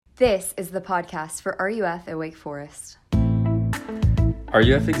This is the podcast for RUF at Wake Forest.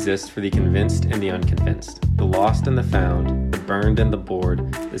 RUF exists for the convinced and the unconvinced, the lost and the found, the burned and the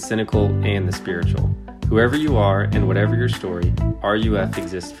bored, the cynical and the spiritual. Whoever you are and whatever your story, RUF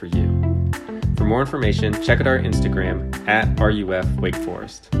exists for you. For more information, check out our Instagram at RUF Wake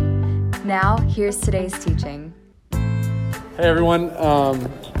Forest. Now, here's today's teaching. Hey everyone,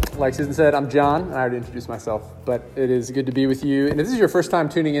 like Susan said, I'm John, and I already introduced myself, but it is good to be with you. And if this is your first time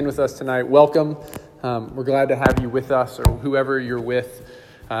tuning in with us tonight, welcome. We're glad to have you with us, or whoever you're with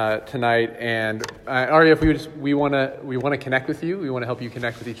tonight. And RUF, we want to connect with you. We want to help you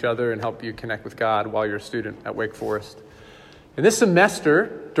connect with each other and help you connect with God while you're a student at Wake Forest. In this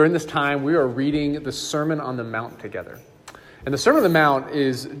semester, during this time, we are reading the Sermon on the Mount together. And the Sermon on the Mount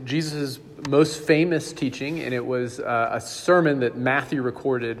is Jesus' most famous teaching, and it was a sermon that Matthew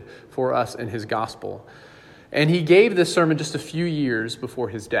recorded for us in his gospel. And he gave this sermon just a few years before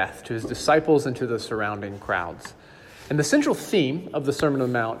his death to his disciples and to the surrounding crowds. And the central theme of the Sermon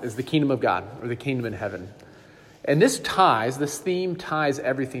on the Mount is the kingdom of God, or the kingdom in heaven. And this theme ties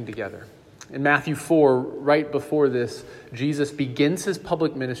everything together. In Matthew 4, right before this, Jesus begins his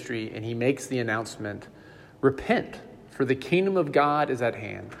public ministry and he makes the announcement, "Repent, for the kingdom of God is at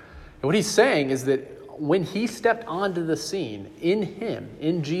hand." And what he's saying is that when he stepped onto the scene, in him,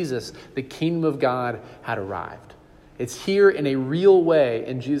 in Jesus, the kingdom of God had arrived. It's here in a real way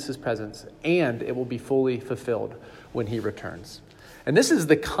in Jesus' presence, and it will be fully fulfilled when he returns. And this is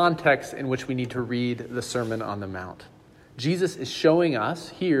the context in which we need to read the Sermon on the Mount. Jesus is showing us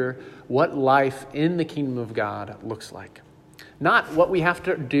here what life in the kingdom of God looks like. Not what we have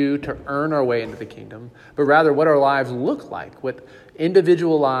to do to earn our way into the kingdom, but rather what our lives look like, what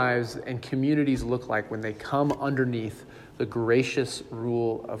individual lives and communities look like when they come underneath the gracious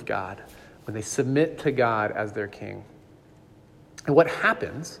rule of God, when they submit to God as their king. And what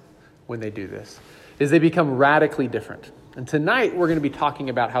happens when they do this is they become radically different. And tonight we're going to be talking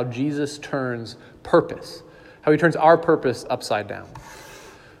about how Jesus turns purpose, how he turns our purpose upside down.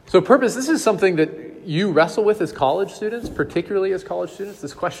 So purpose, this is something that you wrestle with as college students, particularly as college students,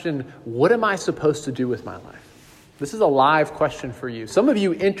 this question, what am I supposed to do with my life? This is a live question for you. Some of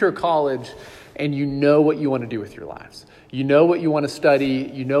you enter college and you know what you want to do with your lives. You know what you want to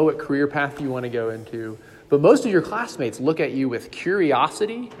study. You know what career path you want to go into. But most of your classmates look at you with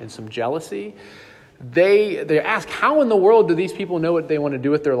curiosity and some jealousy. They ask, how in the world do these people know what they want to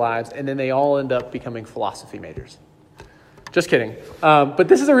do with their lives? And then they all end up becoming philosophy majors. Just kidding. But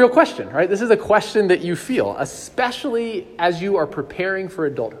this is a real question, right? This is a question that you feel, especially as you are preparing for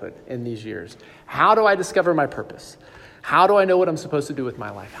adulthood in these years. How do I discover my purpose? How do I know what I'm supposed to do with my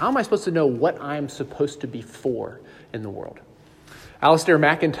life? How am I supposed to know what I'm supposed to be for in the world? Alistair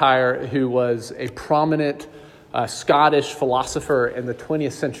MacIntyre, who was a prominent Scottish philosopher in the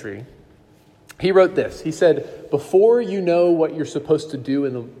 20th century, he wrote this. He said, before you know what you're supposed to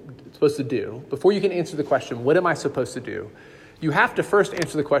do before you can answer the question, what am I supposed to do? You have to first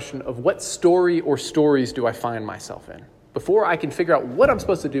answer the question of what story or stories do I find myself in? Before I can figure out what I'm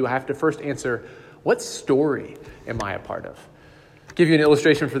supposed to do, I have to first answer, what story am I a part of? I'll give you an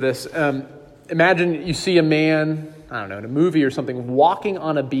illustration for this. Imagine you see a man, in a movie or something, walking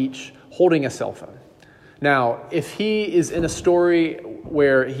on a beach holding a cell phone. Now, if he is in a story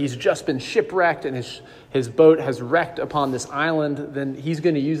where he's just been shipwrecked and his boat has wrecked upon this island, then he's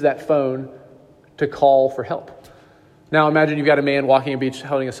going to use that phone to call for help. Now, imagine you've got a man walking on a beach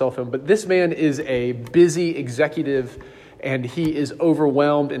holding a cell phone, but this man is a busy executive and he is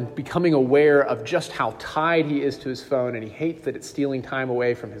overwhelmed and becoming aware of just how tied he is to his phone, and he hates that it's stealing time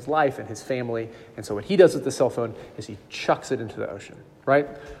away from his life and his family. And so what he does with the cell phone is he chucks it into the ocean, right?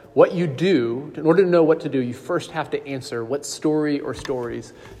 What you do, in order to know what to do, you first have to answer, what story or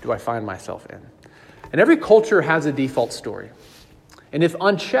stories do I find myself in? And every culture has a default story. And if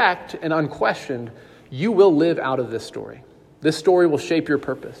unchecked and unquestioned, you will live out of this story. This story will shape your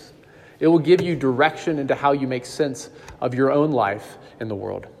purpose. It will give you direction into how you make sense of your own life in the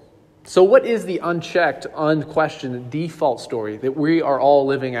world. So what is the unchecked, unquestioned default story that we are all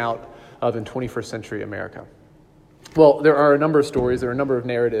living out of in 21st century America? Well, there are a number of stories, there are a number of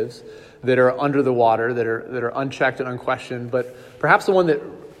narratives that are under the water, that are unchecked and unquestioned, but perhaps the one that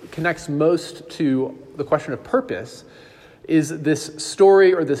connects most to the question of purpose is this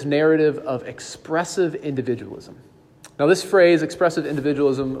story or this narrative of expressive individualism. Now, this phrase, expressive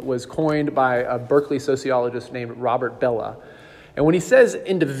individualism, was coined by a Berkeley sociologist named Robert Bellah. And when he says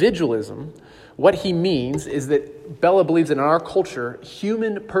individualism, what he means is that Bellah believes that in our culture,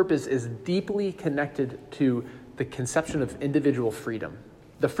 human purpose is deeply connected to the conception of individual freedom.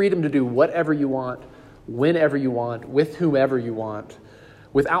 The freedom to do whatever you want, whenever you want, with whomever you want,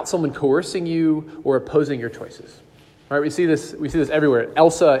 without someone coercing you or opposing your choices. Right? We see this everywhere.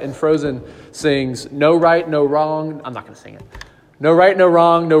 Elsa in Frozen sings, "No right, no wrong." I'm not going to sing it. "No right, no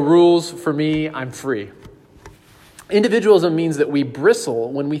wrong, no rules for me, I'm free." Individualism means that we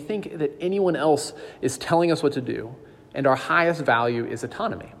bristle when we think that anyone else is telling us what to do, and our highest value is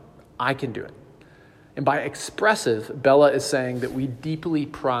autonomy. I can do it. And by expressive, Bella is saying that we deeply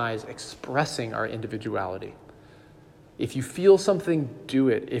prize expressing our individuality. If you feel something, do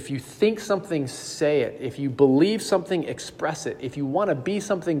it. If you think something, say it. If you believe something, express it. If you want to be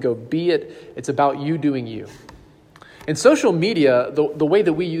something, go be it. It's about you doing you. And social media, the way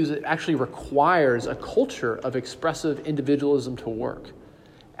that we use it actually requires a culture of expressive individualism to work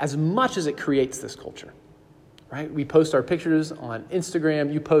as much as it creates this culture, right? We post our pictures on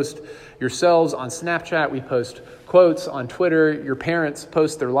Instagram. You post yourselves on Snapchat. We post quotes on Twitter. Your parents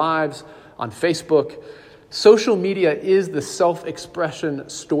post their lives on Facebook. Social media is the self-expression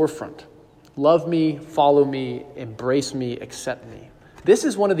storefront. Love me, follow me, embrace me, accept me. This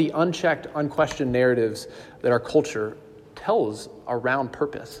is one of the unchecked, unquestioned narratives that our culture tells around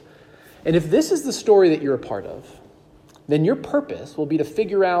purpose. And if this is the story that you're a part of, then your purpose will be to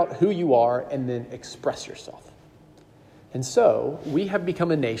figure out who you are and then express yourself. And so we have become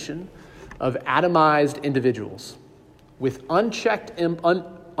a nation of atomized individuals with unchecked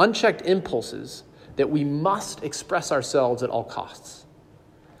impulses that we must express ourselves at all costs.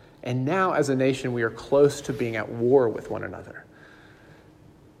 And now as a nation, we are close to being at war with one another.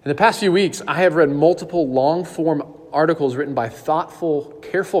 In the past few weeks, I have read multiple long-form articles written by thoughtful,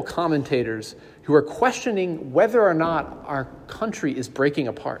 careful commentators who are questioning whether or not our country is breaking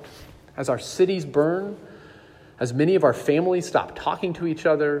apart. As our cities burn, as many of our families stop talking to each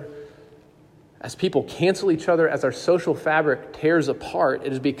other, as people cancel each other, as our social fabric tears apart, it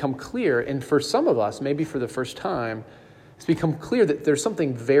has become clear, and for some of us, maybe for the first time, it's become clear that there's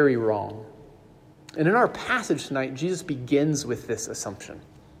something very wrong. And in our passage tonight, Jesus begins with this assumption.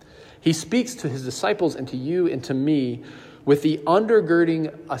 He speaks to his disciples and to you and to me with the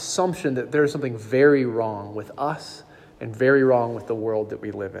undergirding assumption that there is something very wrong with us and very wrong with the world that we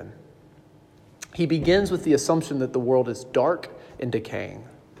live in. He begins with the assumption that the world is dark and decaying.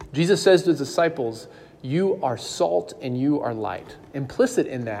 Jesus says to his disciples, "You are salt and you are light." Implicit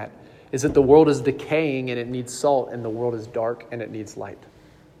in that is that the world is decaying and it needs salt, and the world is dark and it needs light.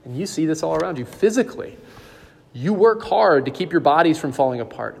 And you see this all around you physically. You work hard to keep your bodies from falling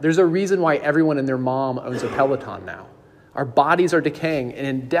apart. There's a reason why everyone and their mom owns a Peloton now. Our bodies are decaying, and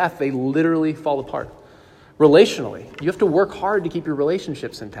in death, they literally fall apart. Relationally, you have to work hard to keep your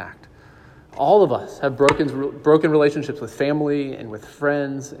relationships intact. All of us have broken relationships with family and with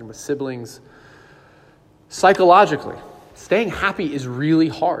friends and with siblings. Psychologically, staying happy is really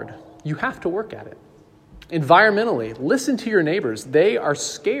hard. You have to work at it. Environmentally, listen to your neighbors. They are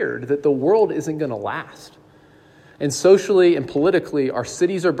scared that the world isn't going to last. And socially and politically, our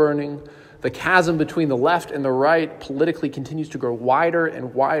cities are burning. The chasm between the left and the right politically continues to grow wider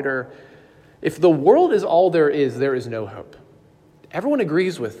and wider. If the world is all there is no hope. Everyone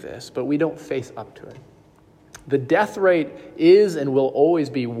agrees with this, but we don't face up to it. The death rate is and will always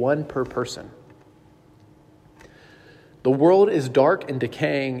be 1 per person. The world is dark and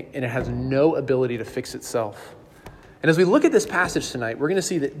decaying, and it has no ability to fix itself. And as we look at this passage tonight, we're going to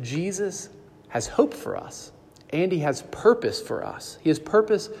see that Jesus has hope for us, and he has purpose for us. He has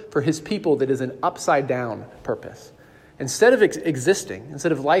purpose for his people that is an upside-down purpose. Instead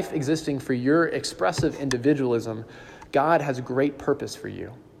of life existing for your expressive individualism, God has great purpose for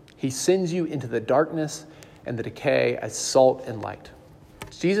you. He sends you into the darkness and the decay as salt and light.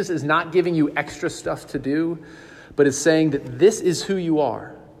 Jesus is not giving you extra stuff to do, but is saying that this is who you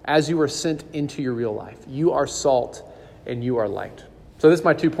are as you are sent into your real life. You are salt and you are light. So this is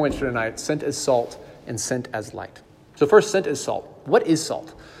my 2 points for tonight: sent as salt and sent as light. So first, sent as salt. What is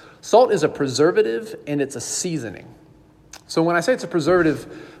salt? Salt is a preservative and it's a seasoning. So when I say it's a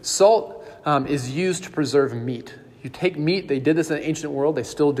preservative, salt is used to preserve meat. You take meat, they did this in the ancient world, they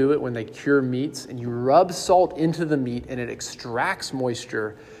still do it when they cure meats, and you rub salt into the meat and it extracts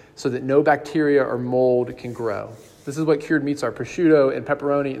moisture so that no bacteria or mold can grow. This is what cured meats are. Prosciutto and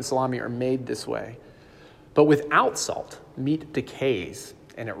pepperoni and salami are made this way. But without salt, meat decays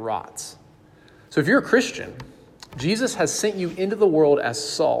and it rots. So if you're a Christian, Jesus has sent you into the world as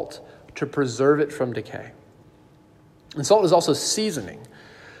salt to preserve it from decay. And salt is also seasoning.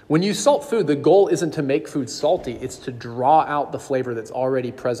 When you salt food, the goal isn't to make food salty, it's to draw out the flavor that's already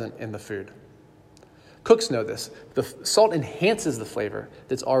present in the food. Cooks know this. The salt enhances the flavor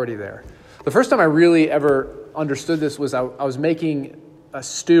that's already there. The first time I really ever understood this was I was making a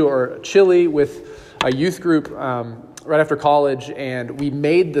stew or a chili with a youth group right after college, and we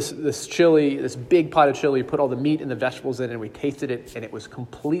made this chili, this big pot of chili, put all the meat and the vegetables in, and we tasted it, and it was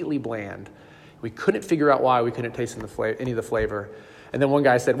completely bland. We couldn't figure out why we couldn't taste any of the flavor. And then one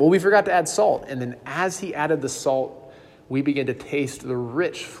guy said, well, we forgot to add salt. And then as he added the salt, we began to taste the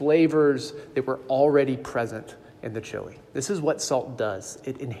rich flavors that were already present in the chili. This is what salt does.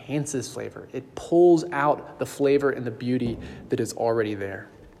 It enhances flavor. It pulls out the flavor and the beauty that is already there.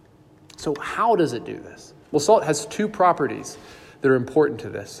 So how does it do this? Well, salt has two properties that are important to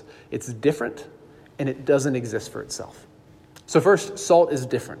this. It's different, and it doesn't exist for itself. So first, salt is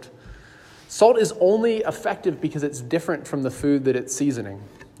different. Salt is only effective because it's different from the food that it's seasoning.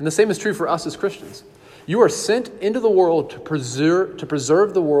 And the same is true for us as Christians. You are sent into the world to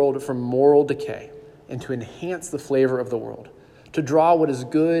preserve the world from moral decay and to enhance the flavor of the world, to draw what is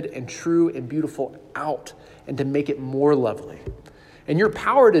good and true and beautiful out and to make it more lovely. And your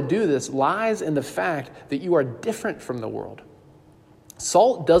power to do this lies in the fact that you are different from the world.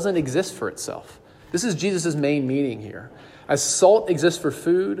 Salt doesn't exist for itself. This is Jesus' main meaning here. As salt exists for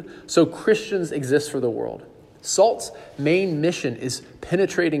food, so Christians exist for the world. Salt's main mission is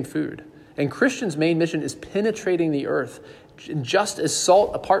penetrating food, and Christians' main mission is penetrating the earth. And just as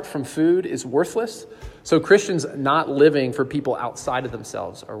salt apart from food is worthless, so Christians not living for people outside of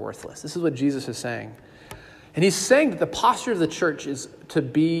themselves are worthless. This is what Jesus is saying. And he's saying that the posture of the church is to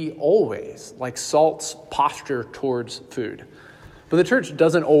be always like salt's posture towards food. But the church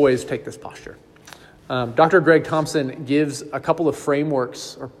doesn't always take this posture. Dr. Greg Thompson gives a couple of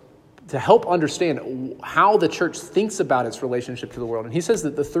frameworks to help understand how the church thinks about its relationship to the world. And he says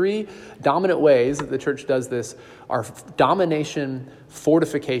that the three dominant ways that the church does this are domination,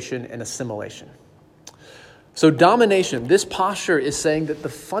 fortification, and assimilation. So domination, this posture is saying that the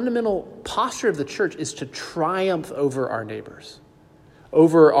fundamental posture of the church is to triumph over our neighbors,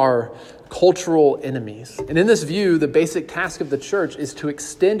 over our cultural enemies. And in this view, the basic task of the church is to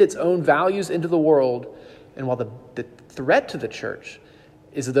extend its own values into the world, and while the threat to the church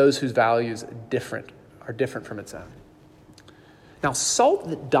is those whose values are different from its own. Now, salt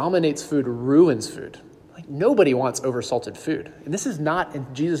that dominates food ruins food. Like, nobody wants oversalted food. And this is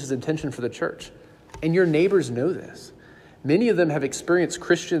not Jesus' intention for the church. And your neighbors know this. Many of them have experienced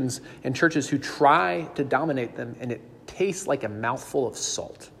Christians and churches who try to dominate them, and it tastes like a mouthful of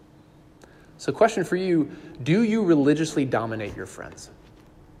salt. So question for you, do you religiously dominate your friends?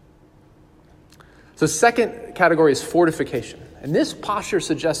 So second category is fortification. And this posture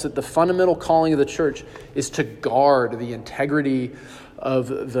suggests that the fundamental calling of the church is to guard the integrity of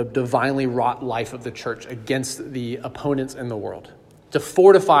the divinely wrought life of the church against the opponents in the world, to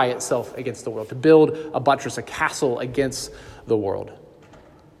fortify itself against the world, to build a buttress, a castle against the world.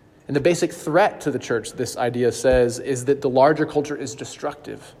 And the basic threat to the church, this idea says, is that the larger culture is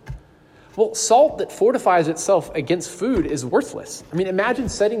destructive. Well, salt that fortifies itself against food is worthless. I mean, imagine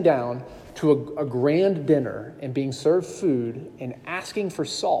sitting down to a grand dinner and being served food and asking for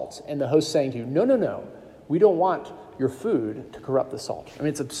salt, and the host saying to you, no, we don't want your food to corrupt the salt. I mean,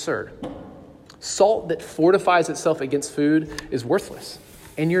 it's absurd. Salt that fortifies itself against food is worthless,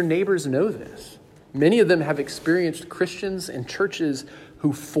 and your neighbors know this. Many of them have experienced Christians and churches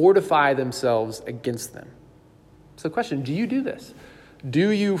who fortify themselves against them. So the question, do you do this? Do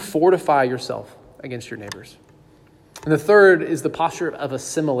you fortify yourself against your neighbors? And the third is the posture of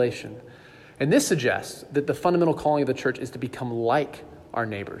assimilation. And this suggests that the fundamental calling of the church is to become like our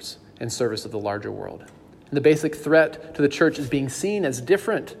neighbors in service of the larger world. And the basic threat to the church is being seen as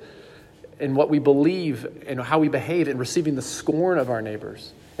different in what we believe and how we behave in receiving the scorn of our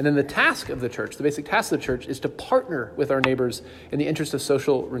neighbors. And then the task of the church, the basic task of the church, is to partner with our neighbors in the interest of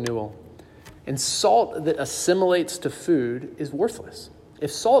social renewal. And salt that assimilates to food is worthless.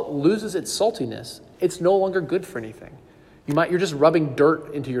 If salt loses its saltiness, it's no longer good for anything. You're just rubbing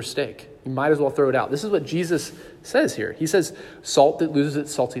dirt into your steak. You might as well throw it out. This is what Jesus says here. He says salt that loses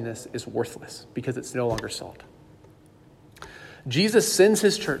its saltiness is worthless because it's no longer salt. Jesus sends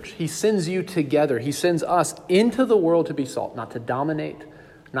his church. He sends you together. He sends us into the world to be salt, not to dominate,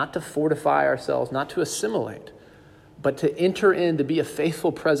 not to fortify ourselves, not to assimilate, but to enter in, to be a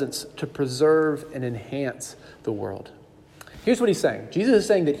faithful presence, to preserve and enhance the world. Here's what he's saying. Jesus is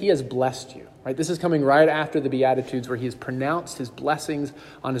saying that he has blessed you. Right? This is coming right after the Beatitudes where he has pronounced his blessings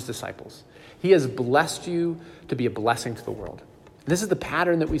on his disciples. He has blessed you to be a blessing to the world. And this is the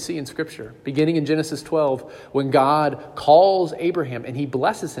pattern that we see in Scripture. Beginning in Genesis 12, when God calls Abraham and he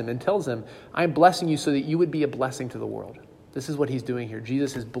blesses him and tells him, I'm blessing you so that you would be a blessing to the world. This is what he's doing here.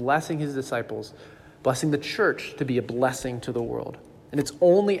 Jesus is blessing his disciples, blessing the church to be a blessing to the world. And it's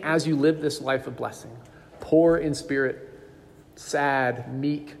only as you live this life of blessing, poor in spirit, sad,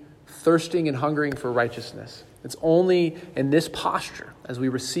 meek, thirsting and hungering for righteousness, It's only in this posture, as we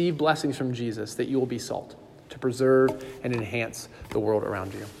receive blessings from Jesus, that you will be salt to preserve and enhance the world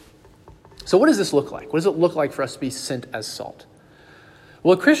around you. So what does this look like? What does it look like for us to be sent as salt?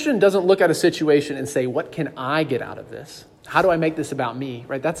 Well, a Christian doesn't look at a situation and say, what can I get out of this? How do I make this about me?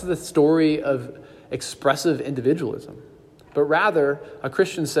 Right? That's the story of expressive individualism. But rather, a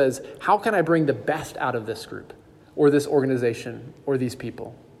Christian says, how can I bring the best out of this group or this organization or these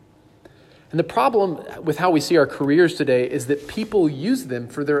people? And the problem with how we see our careers today is that people use them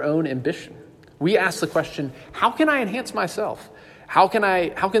for their own ambition. We ask the question, how can I enhance myself? How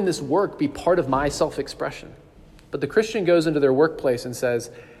can this work be part of my self-expression? But the Christian goes into their workplace and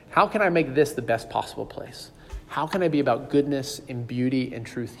says, how can I make this the best possible place? How can I be about goodness and beauty and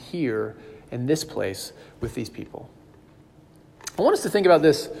truth here in this place with these people? I want us to think about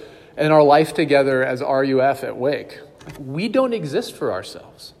this in our life together as RUF at Wake. We don't exist for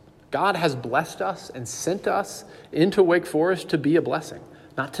ourselves. God has blessed us and sent us into Wake Forest to be a blessing,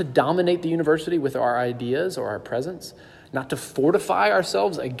 not to dominate the university with our ideas or our presence, not to fortify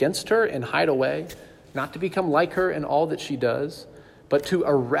ourselves against her and hide away, not to become like her in all that she does, but to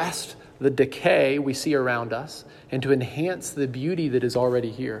arrest the decay we see around us and to enhance the beauty that is already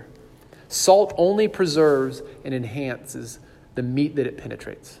here. Salt only preserves and enhances the meat that it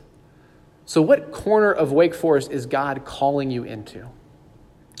penetrates. So what corner of Wake Forest is God calling you into?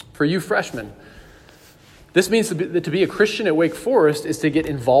 For you freshmen, this means to be a Christian at Wake Forest is to get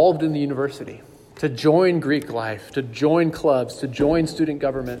involved in the university, to join Greek life, to join clubs, to join student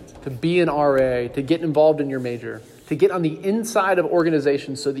government, to be an RA, to get involved in your major, to get on the inside of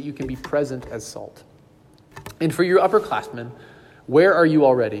organizations so that you can be present as salt. And for your upperclassmen, where are you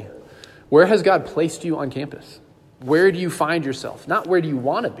already? Where has God placed you on campus? Where do you find yourself? Not where do you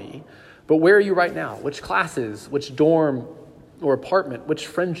want to be, but where are you right now? Which classes, which dorm or apartment, which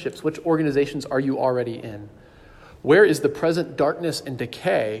friendships, which organizations are you already in? Where is the present darkness and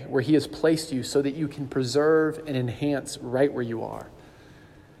decay where he has placed you so that you can preserve and enhance right where you are?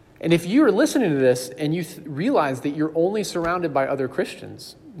 And if you are listening to this and you realize that you're only surrounded by other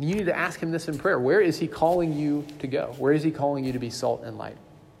Christians, you need to ask him this in prayer. Where is he calling you to go? Where is he calling you to be salt and light?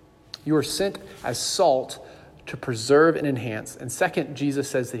 You are sent as salt to preserve and enhance. And second, Jesus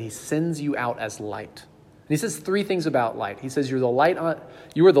says that he sends you out as light. And he says three things about light. He says you are the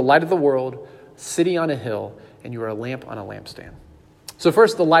light of the world, city on a hill, and you are a lamp on a lampstand. So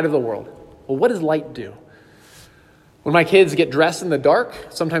first, the light of the world. Well, what does light do? When my kids get dressed in the dark,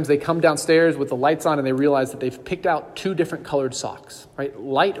 sometimes they come downstairs with the lights on and they realize that they've picked out two different colored socks, right?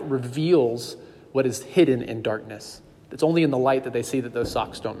 Light reveals what is hidden in darkness. It's only in the light that they see that those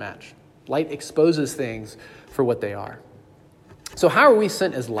socks don't match. Light exposes things for what they are. So how are we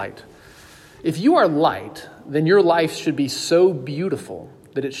sent as light? If you are light, then your life should be so beautiful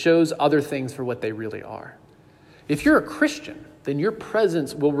that it shows other things for what they really are. If you're a Christian, then your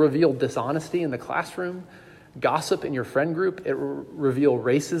presence will reveal dishonesty in the classroom, gossip in your friend group. It will reveal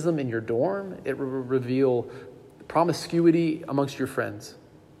racism in your dorm. It will reveal promiscuity amongst your friends.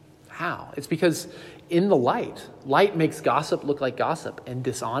 How? It's because in the light makes gossip look like gossip and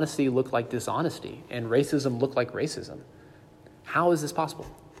dishonesty look like dishonesty and racism look like racism. How is this possible?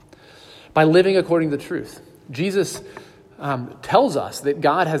 By living according to the truth. Jesus tells us that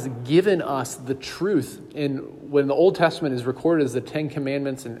God has given us the truth. When the Old Testament is recorded as the Ten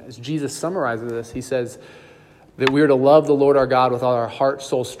Commandments, and as Jesus summarizes this, he says that we are to love the Lord our God with all our heart,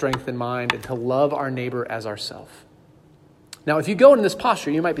 soul, strength, and mind, and to love our neighbor as ourselves. Now, if you go in this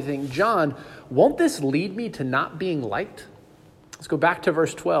posture, you might be thinking, John, won't this lead me to not being light? Let's go back to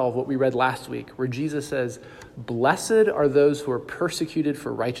verse 12, what we read last week, where Jesus says, "Blessed are those who are persecuted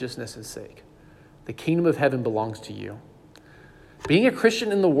for righteousness' sake. The kingdom of heaven belongs to you." Being a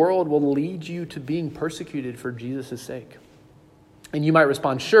Christian in the world will lead you to being persecuted for Jesus' sake. And you might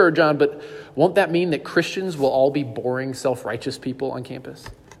respond, sure, John, but won't that mean that Christians will all be boring, self-righteous people on campus?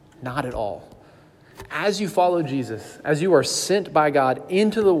 Not at all. As you follow Jesus, as you are sent by God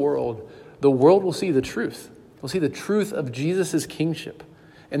into the world will see the truth. We'll see the truth of Jesus' kingship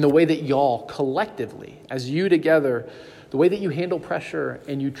and the way that y'all collectively, as you together, the way that you handle pressure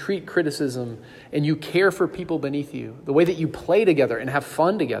and you treat criticism and you care for people beneath you, the way that you play together and have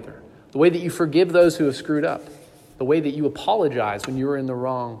fun together, the way that you forgive those who have screwed up, the way that you apologize when you were in the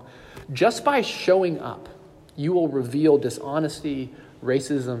wrong. Just by showing up, you will reveal dishonesty,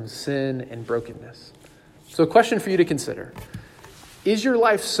 racism, sin, and brokenness. So a question for you to consider. Is your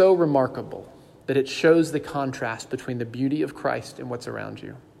life so remarkable that it shows the contrast between the beauty of Christ and what's around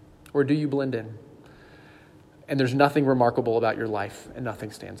you? Or do you blend in? And there's nothing remarkable about your life and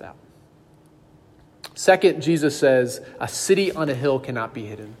nothing stands out. Second, Jesus says, a city on a hill cannot be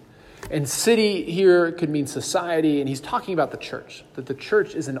hidden. And city here could mean society, and he's talking about the church, that the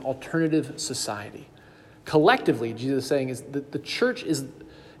church is an alternative society. Collectively, Jesus is saying is that the church is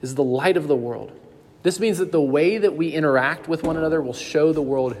the light of the world. This means that the way that we interact with one another will show the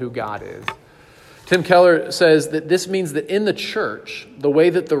world who God is. Tim Keller says that this means that in the church, the way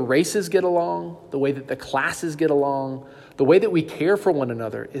that the races get along, the way that the classes get along, the way that we care for one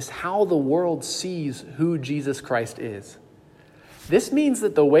another is how the world sees who Jesus Christ is. This means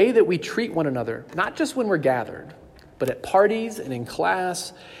that the way that we treat one another, not just when we're gathered, but at parties and in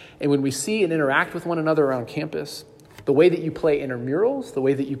class, and when we see and interact with one another around campus, the way that you play intramurals, the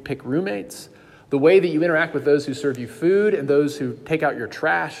way that you pick roommates, the way that you interact with those who serve you food and those who take out your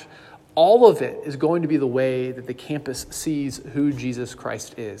trash, all of it is going to be the way that the campus sees who Jesus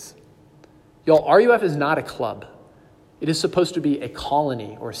Christ is. Y'all, RUF is not a club. It is supposed to be a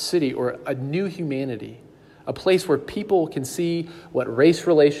colony or a city or a new humanity, a place where people can see what race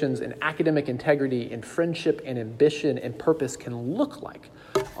relations and academic integrity and friendship and ambition and purpose can look like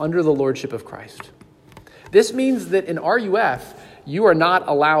under the lordship of Christ. This means that in RUF, you are not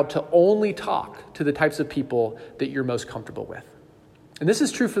allowed to only talk to the types of people that you're most comfortable with. And this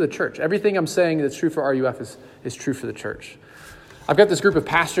is true for the church. Everything I'm saying that's true for RUF is true for the church. I've got this group of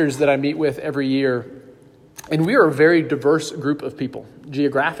pastors that I meet with every year, and we are a very diverse group of people.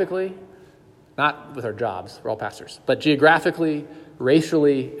 Geographically, not with our jobs, we're all pastors, but geographically,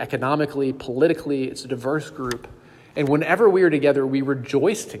 racially, economically, politically, it's a diverse group. And whenever we are together, we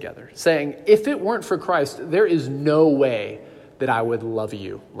rejoice together, saying, if it weren't for Christ, there is no way that I would love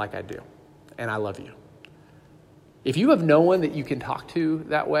you like I do. And I love you. If you have no one that you can talk to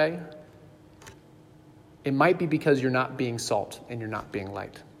that way, it might be because you're not being salt and you're not being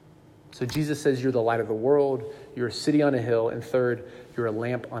light. So Jesus says you're the light of the world, you're a city on a hill, and third, you're a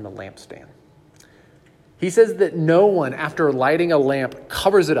lamp on a lampstand. He says that no one, after lighting a lamp,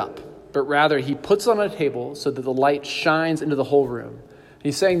 covers it up, but rather he puts it on a table so that the light shines into the whole room.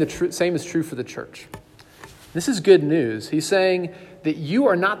 He's saying the same is true for the church. This is good news. He's saying that you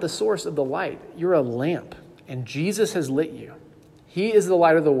are not the source of the light. You're a lamp, and Jesus has lit you. He is the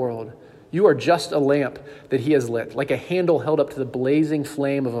light of the world. You are just a lamp that he has lit, like a handle held up to the blazing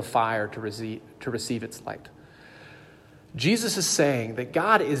flame of a fire to receive its light. Jesus is saying that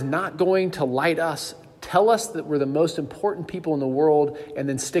God is not going to light us, tell us that we're the most important people in the world, and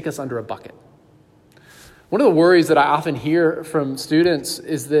then stick us under a bucket. One of the worries that I often hear from students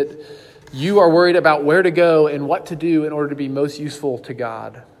is that you are worried about where to go and what to do in order to be most useful to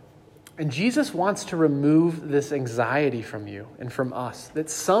God. And Jesus wants to remove this anxiety from you and from us, that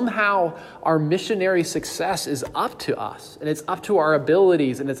somehow our missionary success is up to us, and it's up to our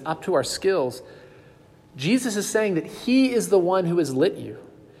abilities, and it's up to our skills. Jesus is saying that he is the one who has lit you.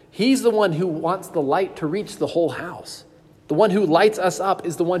 He's the one who wants the light to reach the whole house. The one who lights us up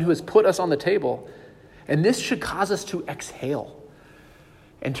is the one who has put us on the table. And this should cause us to exhale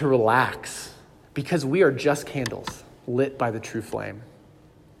and to relax, because we are just candles lit by the true flame.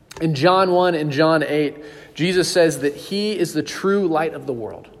 In John 1 and John 8, Jesus says that he is the true light of the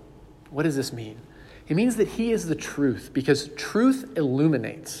world. What does this mean? It means that he is the truth, because truth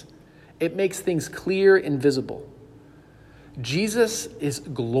illuminates. It makes things clear and visible. Jesus is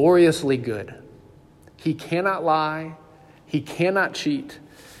gloriously good. He cannot lie. He cannot cheat.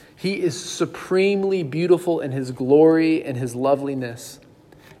 He is supremely beautiful in his glory and his loveliness.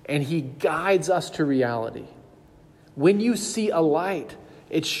 And he guides us to reality. When you see a light,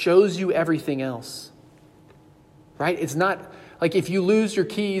 it shows you everything else. Right? It's not like if you lose your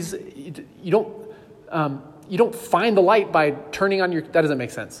keys, you don't find the light by turning on your... That doesn't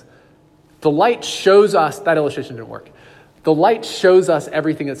make sense. The light shows us... That illustration didn't work. The light shows us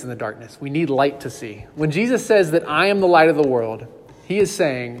everything that's in the darkness. We need light to see. When Jesus says that I am the light of the world, he is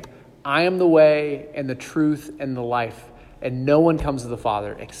saying, I am the way and the truth and the life, and no one comes to the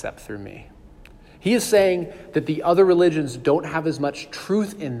Father except through me. He is saying that the other religions don't have as much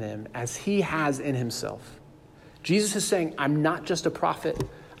truth in them as he has in himself. Jesus is saying, I'm not just a prophet.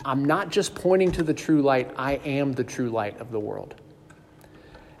 I'm not just pointing to the true light. I am the true light of the world.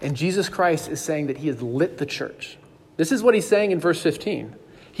 And Jesus Christ is saying that he has lit the church. This is what he's saying in verse 15.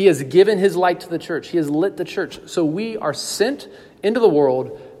 He has given his light to the church. He has lit the church. So we are sent into the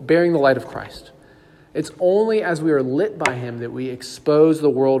world bearing the light of Christ. It's only as we are lit by him that we expose the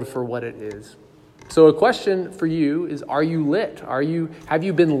world for what it is. So a question for you is, are you lit? Have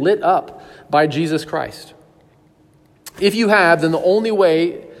you been lit up by Jesus Christ? If you have, then the only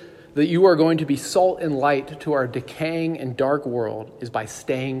way that you are going to be salt and light to our decaying and dark world is by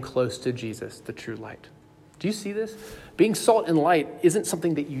staying close to Jesus, the true light. Do you see this? Being salt and light isn't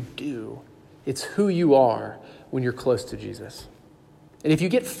something that you do. It's who you are when you're close to Jesus. And if you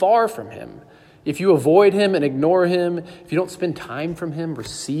get far from him, if you avoid him and ignore him, if you don't spend time from him,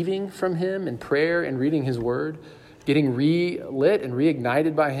 receiving from him in prayer and reading his word, getting relit and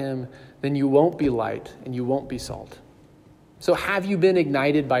reignited by him, then you won't be light and you won't be salt. So have you been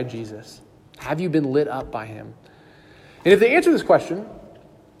ignited by Jesus? Have you been lit up by him? And if the answer to this question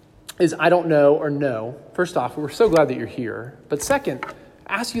is I don't know or no, first off, we're so glad that you're here. But second,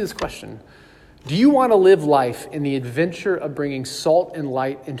 ask you this question. Do you want to live life in the adventure of bringing salt and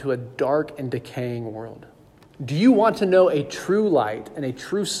light into a dark and decaying world? Do you want to know a true light and a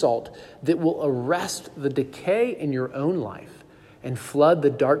true salt that will arrest the decay in your own life and flood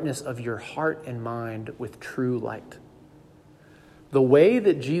the darkness of your heart and mind with true light? The way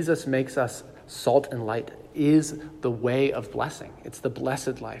that Jesus makes us salt and light is the way of blessing. It's the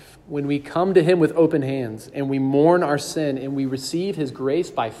blessed life. When we come to him with open hands and we mourn our sin and we receive his grace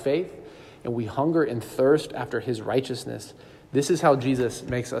by faith, and we hunger and thirst after his righteousness, this is how Jesus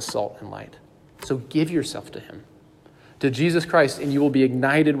makes us salt and light. So give yourself to him, to Jesus Christ, and you will be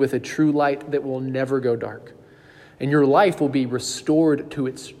ignited with a true light that will never go dark. And your life will be restored to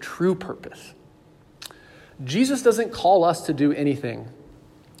its true purpose. Jesus doesn't call us to do anything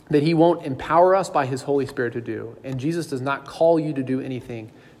that he won't empower us by his Holy Spirit to do. And Jesus does not call you to do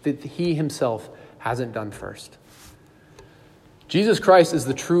anything that he himself hasn't done first. Jesus Christ is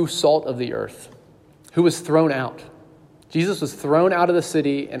the true salt of the earth, who was thrown out. Jesus was thrown out of the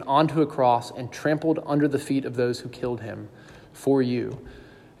city and onto a cross and trampled under the feet of those who killed him for you.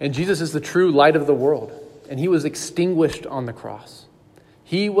 And Jesus is the true light of the world, and he was extinguished on the cross.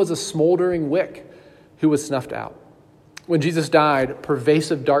 He was a smoldering wick who was snuffed out. When Jesus died,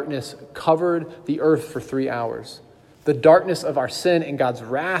 pervasive darkness covered the earth for 3 hours. The darkness of our sin and God's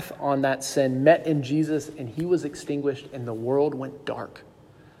wrath on that sin met in Jesus, and he was extinguished, and the world went dark.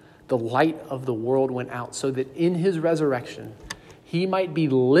 The light of the world went out so that in his resurrection, he might be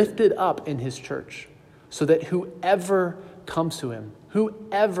lifted up in his church so that whoever comes to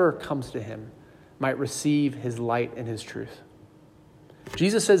him might receive his light and his truth.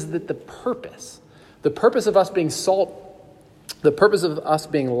 Jesus says that the purpose of us being salt, the purpose of us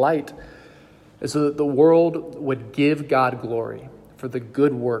being light, is so that the world would give God glory for the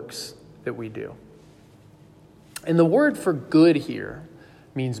good works that we do. And the word for good here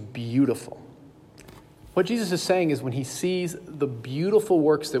means beautiful. What Jesus is saying is when he sees the beautiful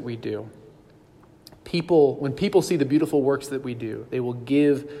works that we do, when people see the beautiful works that we do, they will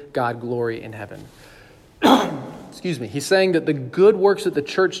give God glory in heaven. Excuse me. He's saying that the good works that the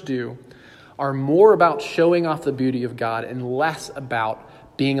church do are more about showing off the beauty of God and less about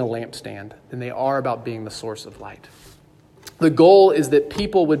being a lampstand than they are about being the source of light. The goal is that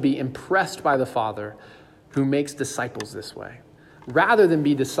people would be impressed by the Father who makes disciples this way, rather than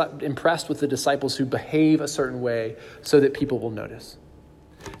be impressed with the disciples who behave a certain way so that people will notice.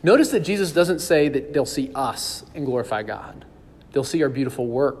 Notice that Jesus doesn't say that they'll see us and glorify God. They'll see our beautiful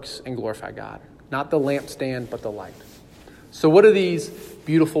works and glorify God. Not the lampstand, but the light. So what do these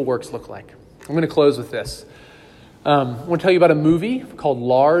beautiful works look like? I'm going to close with this. I want to tell you about a movie called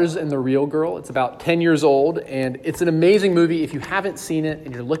Lars and the Real Girl. It's about 10 years old, and it's an amazing movie. If you haven't seen it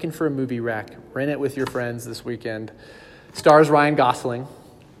and you're looking for a movie rec, rent it with your friends this weekend. Stars Ryan Gosling.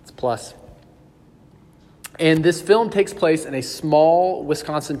 It's a plus. And this film takes place in a small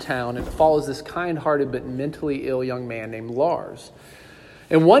Wisconsin town, and it follows this kind-hearted but mentally ill young man named Lars.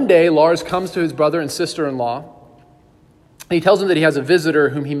 And one day, Lars comes to his brother and sister-in-law. He tells them that he has a visitor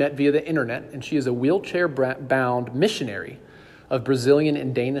whom he met via the internet, and she is a wheelchair-bound missionary of Brazilian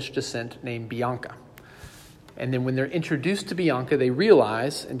and Danish descent named Bianca. And then when they're introduced to Bianca, they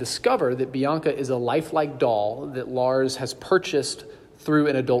realize and discover that Bianca is a lifelike doll that Lars has purchased through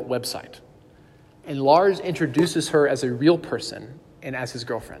an adult website. And Lars introduces her as a real person and as his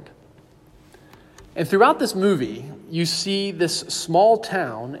girlfriend. And throughout this movie, you see this small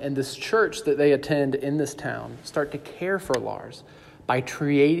town and this church that they attend in this town start to care for Lars by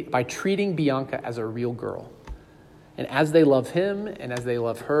treating Bianca as a real girl. And as they love him and as they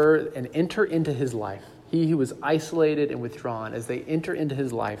love her and enter into his life, he who was isolated and withdrawn, as they enter into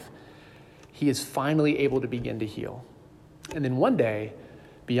his life, he is finally able to begin to heal. And then one day,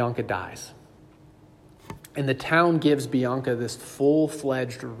 Bianca dies. And the town gives Bianca this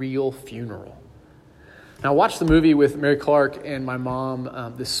full-fledged, real funeral. Now, I watched the movie with Mary Clark and my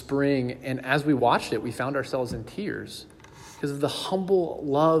mom this spring, and as we watched it, we found ourselves in tears because of the humble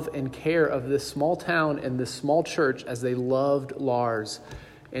love and care of this small town and this small church as they loved Lars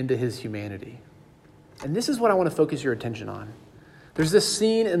into his humanity. And this is what I want to focus your attention on. There's this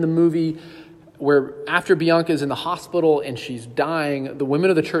scene in the movie where after Bianca is in the hospital and she's dying, the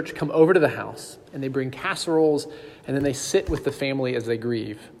women of the church come over to the house and they bring casseroles and then they sit with the family as they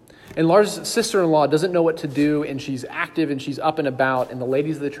grieve. And Lars' sister-in-law doesn't know what to do, and she's active and she's up and about, and the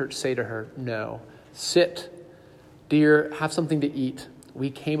ladies of the church say to her, "No, sit, dear, have something to eat. We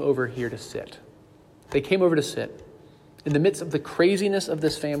came over here to sit." They came over to sit. In the midst of the craziness of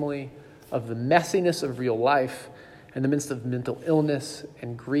this family, of the messiness of real life, in the midst of mental illness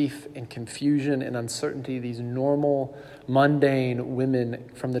and grief and confusion and uncertainty, these normal, mundane women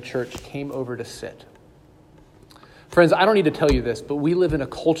from the church came over to sit. Friends, I don't need to tell you this, but we live in a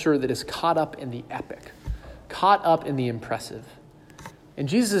culture that is caught up in the epic, caught up in the impressive. And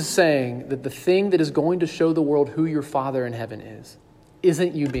Jesus is saying that the thing that is going to show the world who your Father in heaven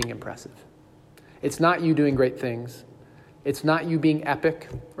isn't you being impressive. It's not you doing great things. It's not you being epic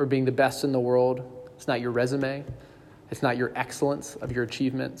or being the best in the world. It's not your resume. It's not your excellence of your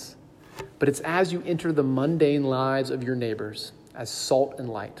achievements. But it's as you enter the mundane lives of your neighbors as salt and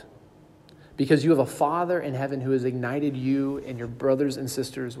light. Because you have a Father in heaven who has ignited you and your brothers and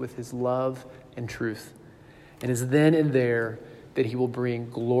sisters with his love and truth. And is then and there that he will bring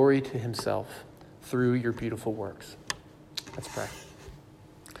glory to himself through your beautiful works. Let's pray.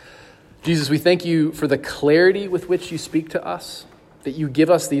 Jesus, we thank you for the clarity with which you speak to us, that you give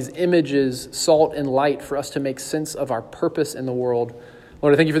us these images, salt and light, for us to make sense of our purpose in the world.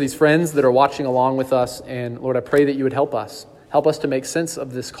 Lord, I thank you for these friends that are watching along with us. And Lord, I pray that you would help us. Help us to make sense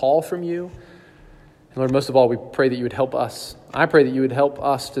of this call from you. And Lord, most of all, we pray that you would help us. I pray that you would help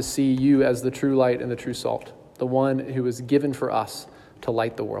us to see you as the true light and the true salt, the one who was given for us to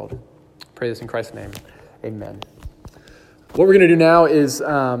light the world. I pray this in Christ's name. Amen. What we're going to do now is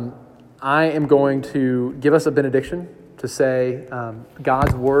I am going to give us a benediction to say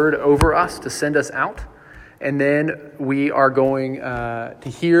God's word over us, to send us out. And then we are going to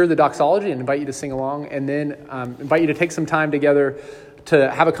hear the doxology and invite you to sing along, and then invite you to take some time together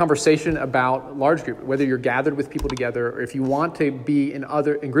to have a conversation about large group, whether you're gathered with people together or if you want to be in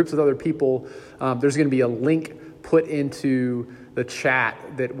groups with other people. There's going to be a link put into the chat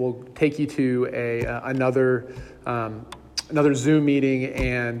that will take you to another Zoom meeting,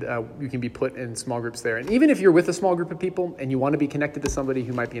 and you can be put in small groups there. And even if you're with a small group of people and you want to be connected to somebody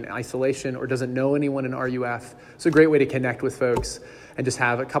who might be in isolation or doesn't know anyone in RUF, it's a great way to connect with folks and just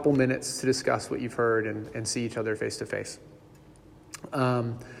have a couple minutes to discuss what you've heard and see each other face to face.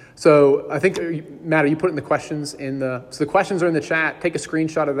 So I think, Matt, are you putting the questions so the questions are in the chat. Take a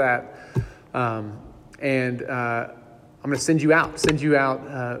screenshot of that. And I'm going to send you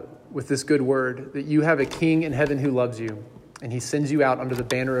out with this good word that you have a King in heaven who loves you, and he sends you out under the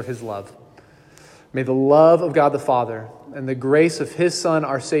banner of his love. May the love of God the Father and the grace of his Son,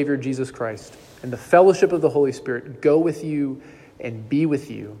 our Savior, Jesus Christ, and the fellowship of the Holy Spirit go with you and be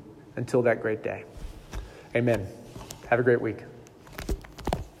with you until that great day. Amen. Have a great week.